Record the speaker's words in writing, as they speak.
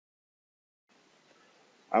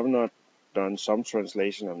I've not done some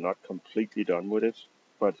translation. I'm not completely done with it.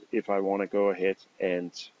 But if I want to go ahead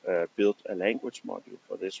and build a language module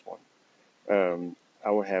for this one, I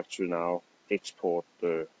will have to now export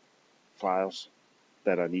the files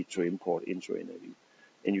that I need to import into NAV.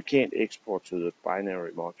 And you can't export to the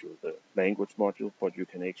binary module, the language module, but you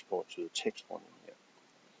can export to the text one in here.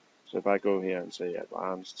 So if I go here and say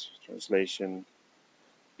advanced translation,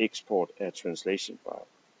 export a translation file,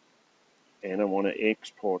 and I want to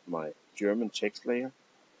export my German text layer,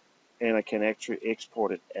 and I can actually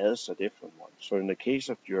export it as a different one. So in the case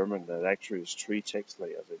of German, there actually is 3 text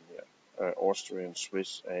layers in here, Austrian,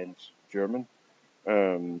 Swiss, and German.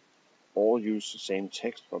 All use the same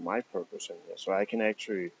text for my purpose in here. So I can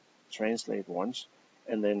actually translate once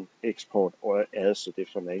and then export or as the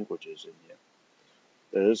different languages in here.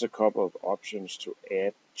 There is a couple of options to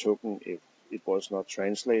add token if it was not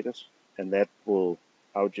translated, and that will,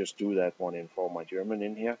 I'll just do that one in for my German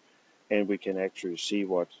in here, and we can actually see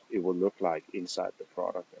what it will look like inside the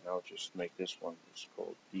product. And I'll just make this one, it's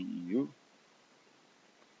called DEU,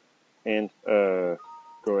 and go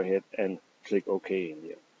ahead and click OK in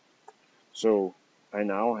here. So I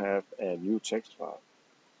now have a new text file.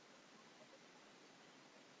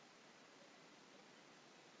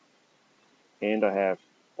 And I have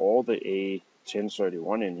all the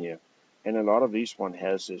A1031 in here. And a lot of these one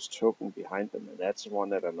has this token behind them, and that's the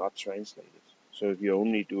one that are not translated. So if you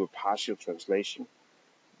only do a partial translation,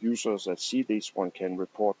 users that see this one can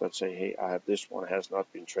report that say, hey, I have this one has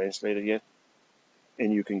not been translated yet.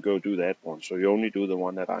 And you can go do that one. So you only do the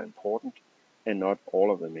one that are important and not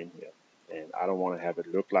all of them in here. And I don't want to have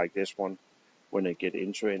it look like this one when they get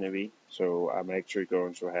into NAV. So I'm actually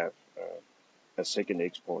going to have a second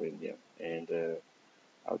export in here. And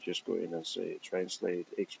I'll just go in and say translate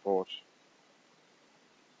export.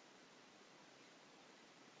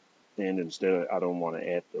 And instead, I don't want to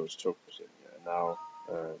add those tokens in here. Now,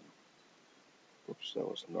 oops, that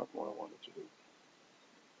was not what I wanted to do.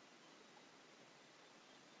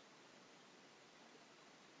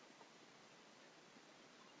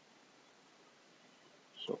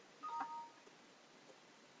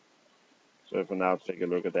 So if I now take a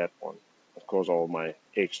look at that one, of course, all my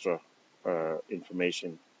extra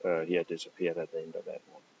information here disappeared at the end of that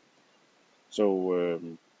one.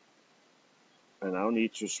 So I now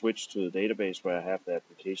need to switch to the database where I have the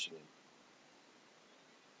application in.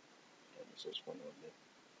 And this is one on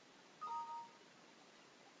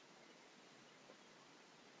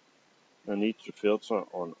there. I need to filter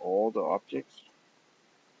on all the objects,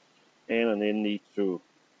 and I then need to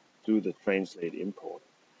do the translate import.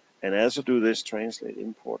 And as I do this translate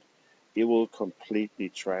import, it will completely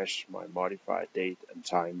trash my modified date and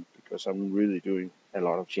time because I'm really doing a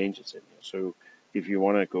lot of changes in here. So if you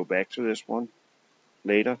want to go back to this one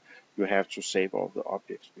later, you have to save all the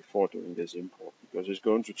objects before doing this import because it's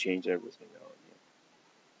going to change everything now in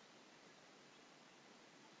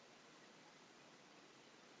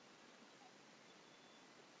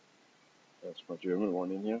here. That's my German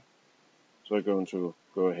one in here. So I'm going to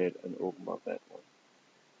go ahead and open up that one.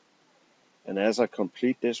 And as I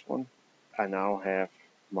complete this one, I now have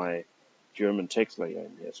my German text layer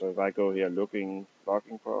in here. So if I go here logging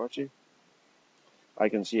priority, I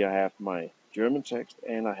can see I have my German text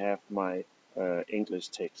and I have my English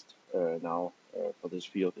text now for this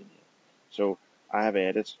field in here. So I have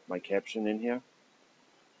added my caption in here.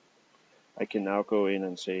 I can now go in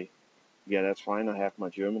and say, yeah, that's fine. I have my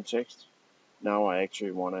German text. Now I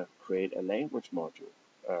actually want to create a language module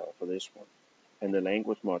for this one. And the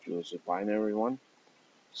language module is a binary one.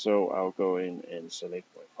 So I'll go in and select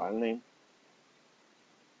my file name.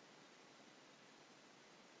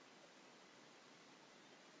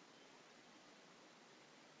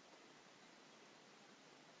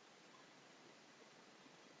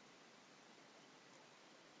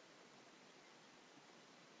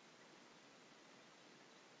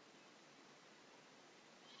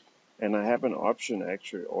 And I have an option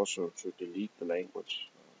actually also to delete the language.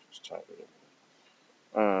 I'll just type it in.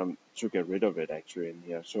 To get rid of it actually in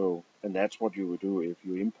here. So, and that's what you would do if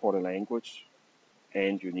you import a language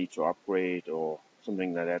and you need to upgrade or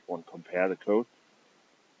something like that one, compare the code.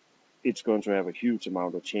 It's going to have a huge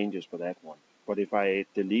amount of changes for that one. But if I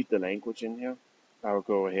delete the language in here, I'll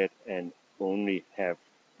go ahead and only have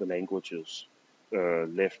the languages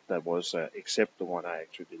left that was except the one I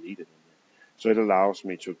actually deleted in here. So it allows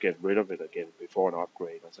me to get rid of it again before an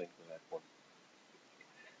upgrade, I think, for that one.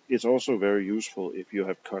 It's also very useful if you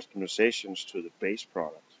have customizations to the base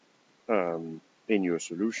product in your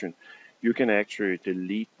solution. You can actually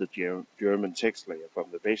delete the German text layer from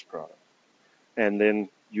the base product, and then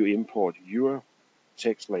you import your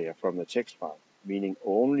text layer from the text file. meaning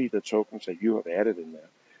only the tokens that you have added in there.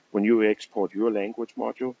 When you export your language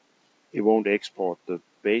module, it won't export the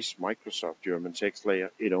base Microsoft German text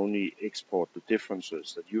layer. It only exports the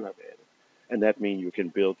differences that you have added. And that means you can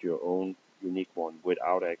build your own unique one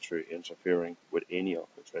without actually interfering with any of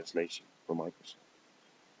the translation from Microsoft.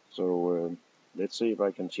 So let's see if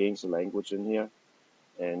I can change the language in here.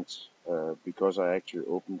 And because I actually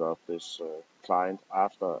opened up this client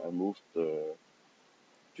after I moved the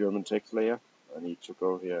German text layer, I need to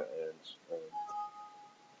go here and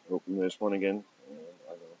open this one again.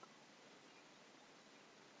 I will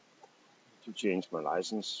to change my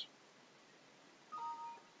license.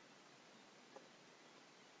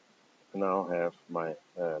 I now have my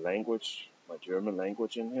language, my German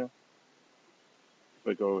language in here.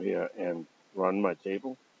 If I go here and run my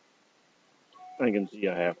table, I can see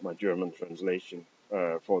I have my German translation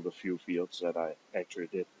for the few fields that I actually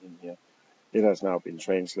did in here. It has now been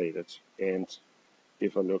translated, and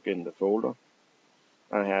if I look in the folder,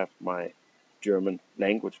 I have my German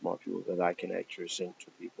language module that I can actually send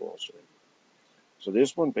to people also. So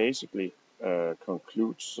this one basically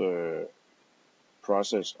concludes the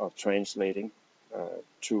process of translating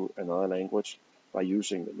to another language by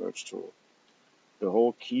using the merge tool. The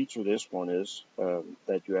whole key to this one is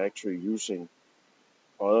that you're actually using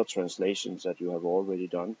other translations that you have already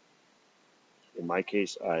done. In my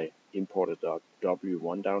case, I imported the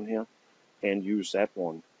W1 down here and use that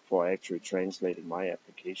one for actually translating my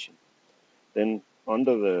application. Then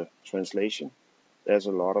under the translation, there's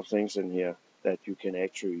a lot of things in here that you can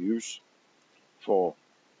actually use for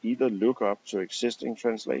either look up to existing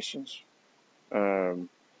translations. You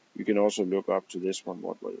can also look up to this one,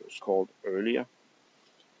 what was called earlier.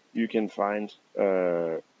 You can find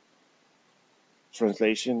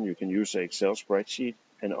translation. You can use an Excel spreadsheet,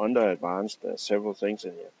 and under advanced, there are several things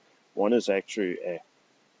in here. One is actually a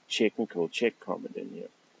technical check comment in here.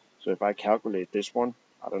 So if I calculate this one,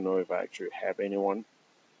 I don't know if I actually have anyone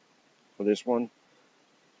for this one,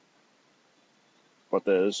 but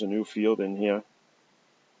there is a new field in here.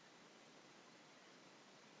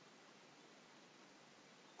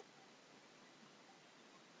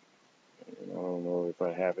 And I don't know if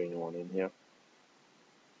I have anyone in here.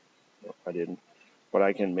 No, I didn't. But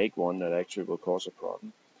I can make one that actually will cause a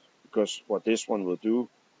problem. Because what this one will do,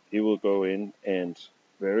 it will go in and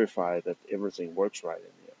verify that everything works right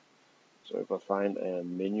in here. So if I find a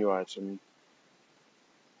menu item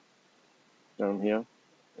down here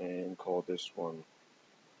and call this one,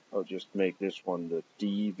 I'll just make this one the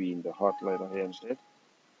D being the hot letter here instead.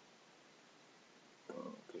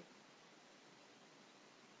 Okay.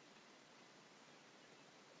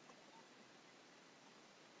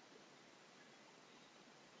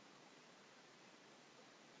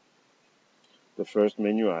 The first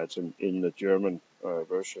menu item in the German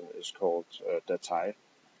version is called Datei,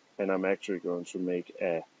 and I'm actually going to make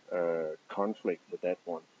a conflict with that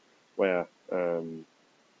one, where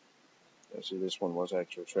see, this one was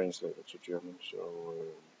actually translated to German, so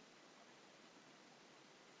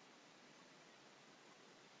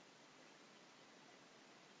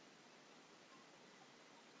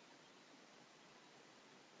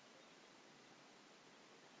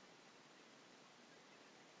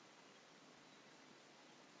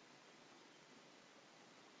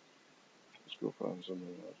let's go find something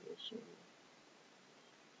like this.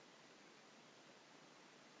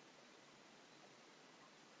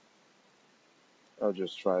 I'll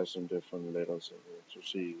just try some different letters in here to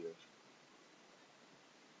see if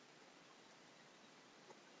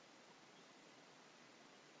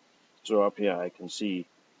so up here I can see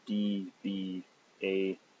D, B,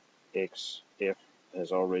 A, X, F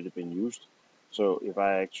has already been used. So if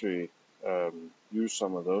I actually use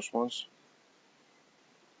some of those ones,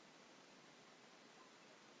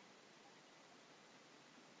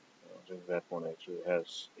 I don't think that one actually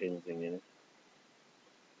has anything in it.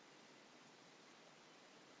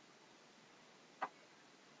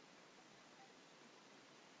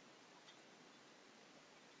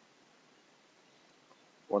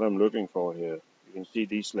 What I'm looking for here, you can see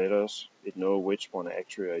these letters, it knows which one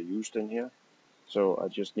actually are used in here. So I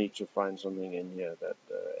just need to find something in here that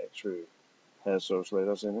actually has those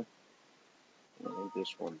letters in it. I think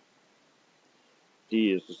this one.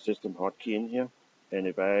 D is the system hotkey in here. And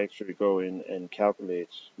if I actually go in and calculate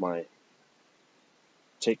my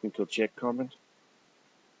technical check comment,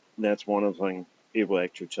 that's one of the things it will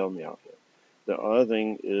actually tell me out here. The other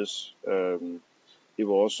thing is it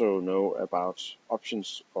will also know about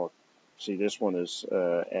options. Or see, this one is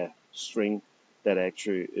a string that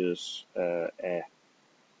actually is a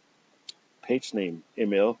page name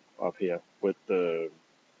ML up here with the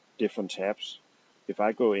different tabs. if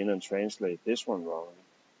I go in and translate this one wrong,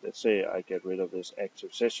 let's say I get rid of this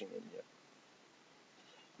active session in here.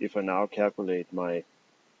 If I now calculate my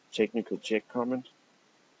technical check comment,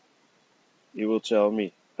 it will tell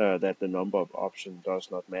me that the number of options does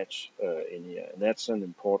not match in here. And that's an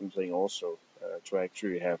important thing also to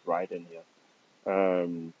actually have right in here,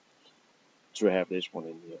 to have this one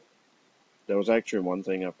in here. There was actually one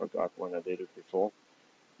thing I forgot when I did it before.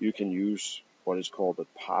 You can use what is called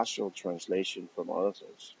a partial translation from other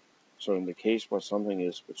things. So in the case where something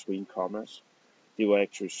is between commas, it will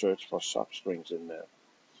actually search for substrings in there,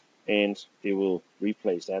 and it will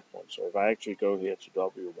replace that one. So if I actually go here to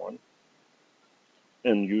W1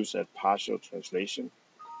 and use that partial translation,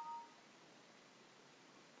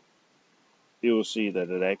 you will see that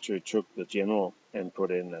it actually took the general and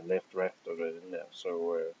put in a left reft of it in there.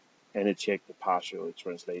 So and it checked the partially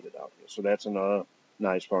translated out here. So that's another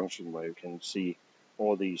nice function where you can see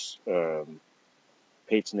all these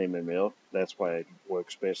page name ML. That's why it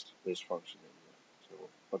works best, this function in here. So,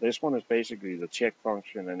 but this one is basically the check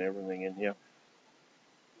function and everything in here.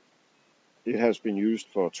 It has been used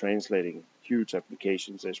for translating huge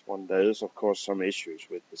applications. This one, there is of course some issues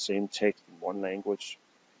with the same text in one language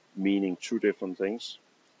meaning two different things.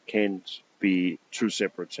 Can't be two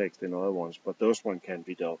separate texts in other ones, but those one can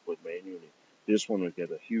be dealt with manually. This one will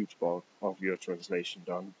get a huge bulk of your translation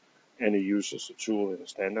done, and it uses a tool in a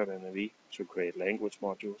standard NAV to create language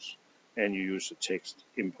modules, and you use the text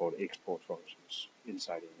import export functions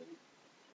inside NAV.